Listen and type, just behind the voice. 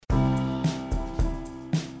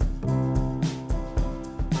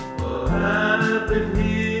nothing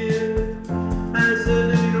here. As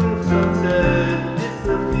the New York sunset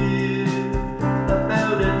disappeared, I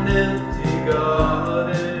found an empty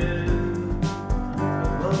garden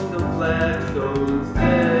among the flagstones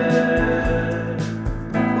there.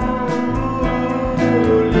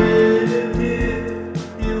 Who lived here?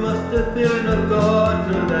 You must have been a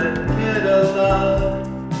gardener that cared a lot,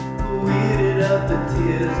 who weeded out the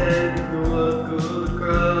tears and grew a good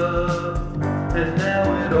crop. And now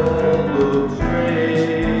it all looks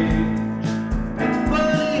strange. It's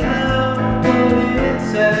funny how one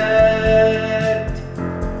insect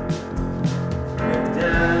can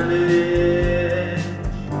damage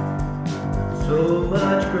so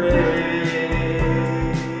much grace.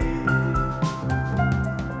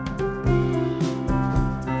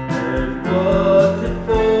 And what's it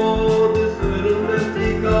for, this little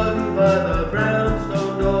empty garden by the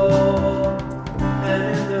brownstone door, and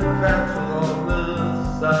in the cracks along the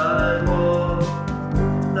sidewalk,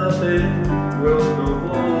 nothing grows no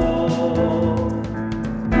more.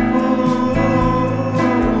 Who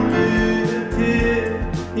lived here?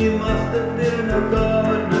 He must have been a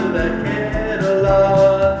gardener that cared a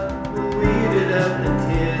lot, who weeded out the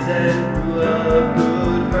tears and grew a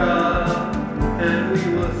good crop. And we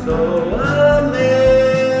were so amazed,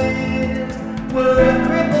 we're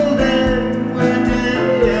crippled and we're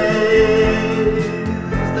dazed.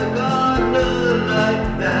 The gardener like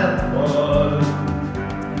that one,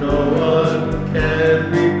 no one can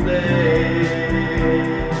replace.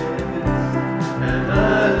 And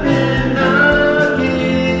I've been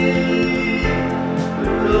knocking,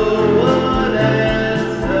 but no one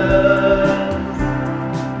answers.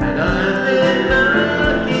 And I've been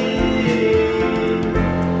knocking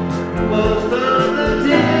most of the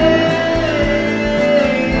day.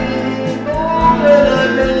 Oh, and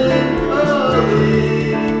I've been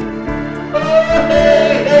calling. Oh, hey,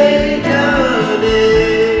 hey, Johnny,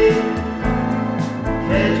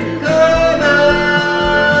 can't you come out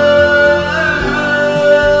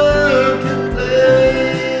to play?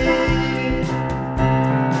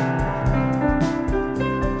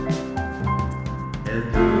 And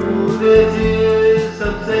through the years,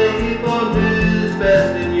 some say he fought his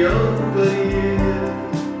best in younger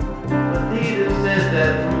years, but Peter said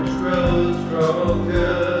that roots grow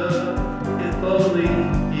stronger.